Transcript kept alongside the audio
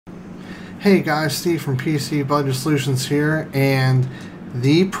Hey guys, Steve from PC Budget Solutions here, and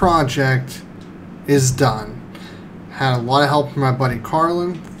the project is done. Had a lot of help from my buddy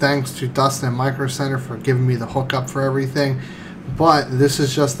Carlin. Thanks to Dustin and Micro Center for giving me the hookup for everything. But this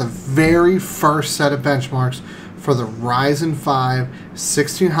is just the very first set of benchmarks for the Ryzen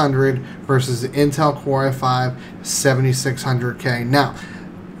 5-1600 versus the Intel Core i5-7600k. Now,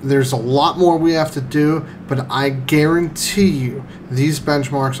 there's a lot more we have to do, but I guarantee you these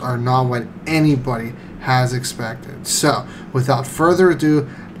benchmarks are not what anybody has expected. So, without further ado,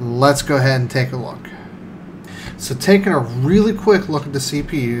 let's go ahead and take a look. So, taking a really quick look at the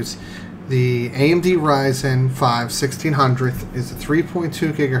CPUs, the AMD Ryzen 5-1600 is a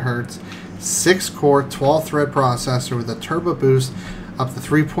 3.2 gigahertz, 6-core, 12-thread processor with a turbo boost up to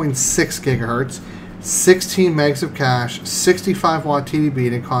 3.6 gigahertz. 16 megs of cache, 65 watt TDP,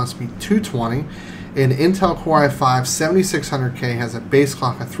 and it cost me $220. An Intel Core i5-7600k has a base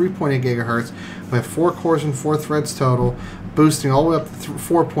clock of 3.8 gigahertz with 4 cores and 4 threads total, boosting all the way up to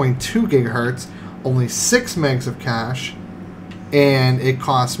 4.2 gigahertz, only 6 megs of cache, and it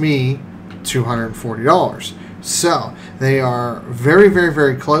cost me $240. So they are very, very,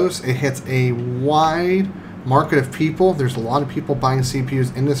 very close. It hits a wide market of people. There's a lot of people buying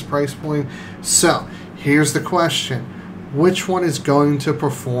CPUs in this price point. So here's the question: which one is going to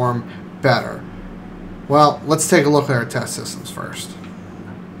perform better? Well, let's take a look at our test systems first.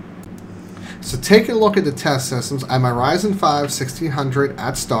 So taking a look at the test systems, I have my Ryzen 5-1600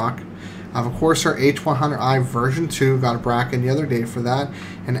 at stock. I have, of course, our H100i version 2, got a bracket the other day for that,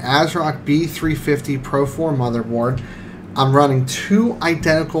 an ASRock B350 Pro 4 motherboard. I'm running two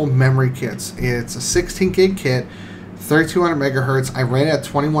identical memory kits. It's a 16 gig kit, 3200 megahertz. I ran it at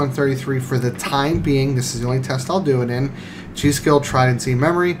 2133 for the time being. This is the only test I'll do it in. G-Skill Trident Z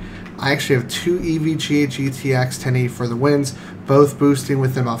memory. I actually have two EVGA GTX 1080 for the wins, both boosting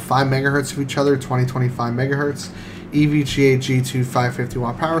within about 5 megahertz of each other, 20-25 megahertz. EVGA G2 550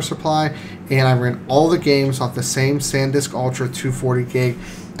 watt power supply, and I ran all the games off the same SanDisk Ultra 240 gig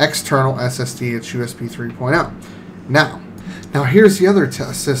external SSD. It's USB 3.0. Now here's the other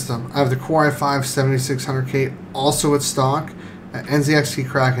test system. I have the Core i5-7600k also at stock, NZXT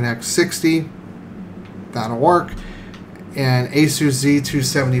Kraken X60, that'll work, and Asus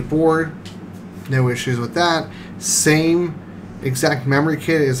Z270 board, no issues with that. Same exact memory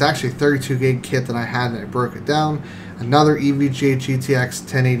kit. Is actually a 32 gig kit that I had and I broke it down. Another EVGA GTX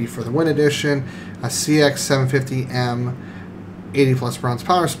 1080 for the Win Edition, a CX750M 80 plus bronze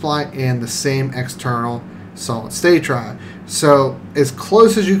power supply, and the same external solid state drive. So as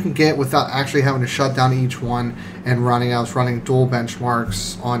close as you can get without actually having to shut down each one and running. I was running dual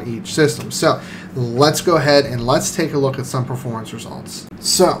benchmarks on each system. So let's go ahead and let's take a look at some performance results.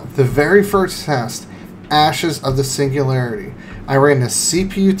 So the very first test, Ashes of the Singularity. I ran the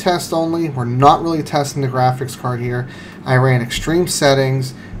CPU test only. We're not really testing the graphics card here. I ran extreme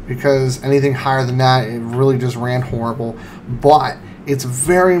settings because anything higher than that, it really just ran horrible. But it's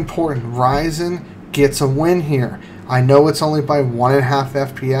very important Ryzen gets a win here. I know it's only by 1.5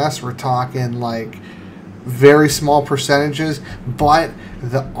 FPS. We're talking like very small percentages, but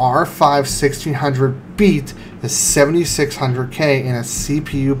the R5-1600 beat the 7600K in a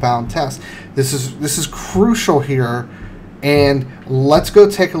CPU bound test. This is crucial here, and let's go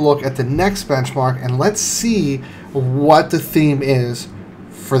take a look at the next benchmark and let's see what the theme is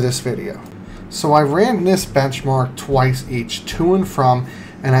for this video. So I ran this benchmark twice each, to and from,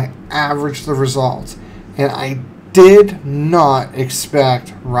 and I averaged the results, and I did not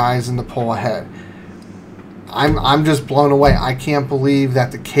expect Ryzen to pull ahead. I'm just blown away. I can't believe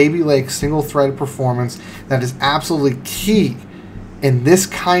that the Kaby Lake single-threaded performance that is absolutely key in this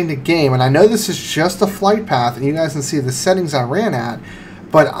kind of game, and I know this is just a flight path, and you guys can see the settings I ran at,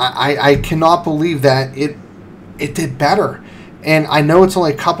 but I cannot believe that it did better. And I know it's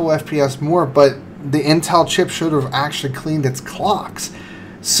only a couple FPS more, but the Intel chip should have actually cleaned its clocks.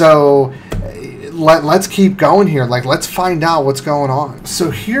 So let's keep going here. Like, let's find out what's going on. So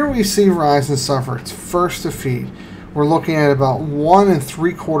here we see Ryzen suffer its first defeat. We're looking at about 1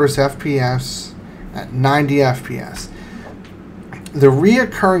 3/4 FPS at 90 FPS. The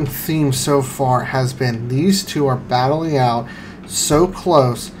reoccurring theme so far has been these two are battling out so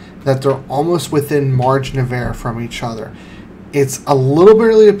close that they're almost within margin of error from each other. It's a little bit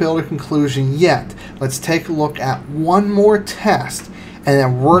early to build a conclusion yet. Let's take a look at one more test, and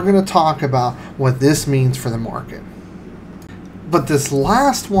then we're going to talk about what this means for the market. But this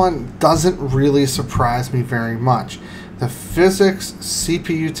last one doesn't really surprise me very much. The physics,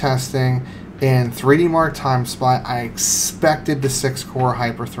 CPU testing, and 3D Mark time spot, I expected the 6-core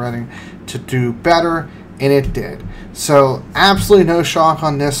hyper-threading to do better, and it did. So absolutely no shock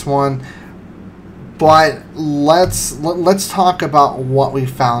on this one. But let's talk about what we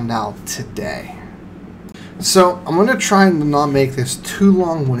found out today. So I'm going to try and not make this too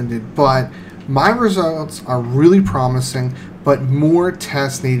long-winded, but my results are really promising, but more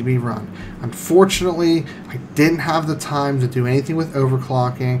tests need to be run. Unfortunately, I didn't have the time to do anything with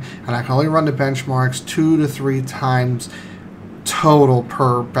overclocking, and I can only run the benchmarks 2 to 3 times total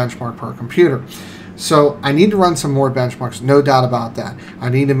per benchmark per computer. So I need to run some more benchmarks, no doubt about that. I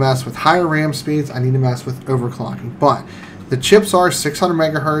need to mess with higher RAM speeds, I need to mess with overclocking, but the chips are 600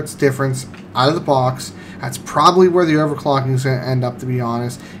 megahertz difference out of the box. That's probably where the overclocking is going to end up, to be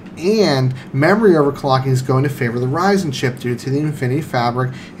honest. And memory overclocking is going to favor the Ryzen chip due to the Infinity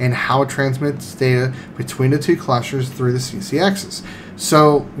Fabric and how it transmits data between the two clusters through the CCXs.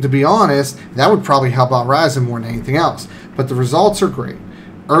 So, to be honest, that would probably help out Ryzen more than anything else. But the results are great.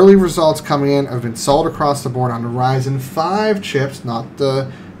 Early results coming in have been sold across the board on the Ryzen 5 chips, not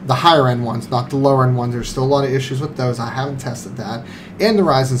the higher end ones, not the lower end ones. There's still a lot of issues with those. I haven't tested that. And the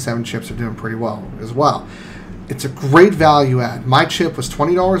Ryzen 7 chips are doing pretty well as well. It's a great value add. My chip was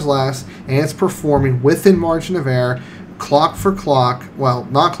 $20 less, and it's performing within margin of error, clock for clock, well,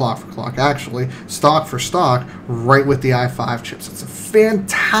 not clock for clock, actually, stock for stock, right with the i5 chips. It's a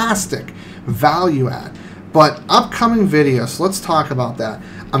fantastic value add. But upcoming videos, let's talk about that.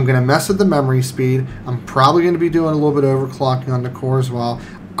 I'm going to mess with the memory speed. I'm probably going to be doing a little bit of overclocking on the core as well.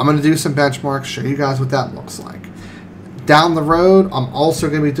 I'm going to do some benchmarks, show you guys what that looks like. Down the road, I'm also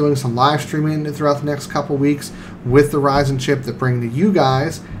going to be doing some live streaming throughout the next couple weeks with the Ryzen chip to bring to you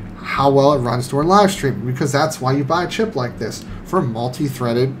guys how well it runs during live streaming, because that's why you buy a chip like this, for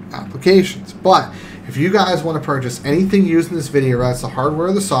multi-threaded applications. But if you guys want to purchase anything used in this video, whether it's the hardware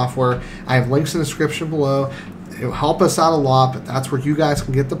or the software, I have links in the description below. It will help us out a lot, but that's where you guys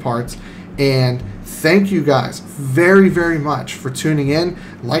can get the parts. And thank you guys very, very much for tuning in.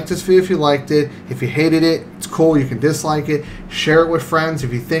 Like this video if you liked it. If you hated it, it's cool. You can dislike it. Share it with friends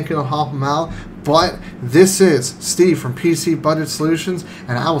if you think it'll help them out. But this is Steve from PC Budget Solutions,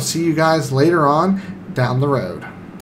 and I will see you guys later on down the road.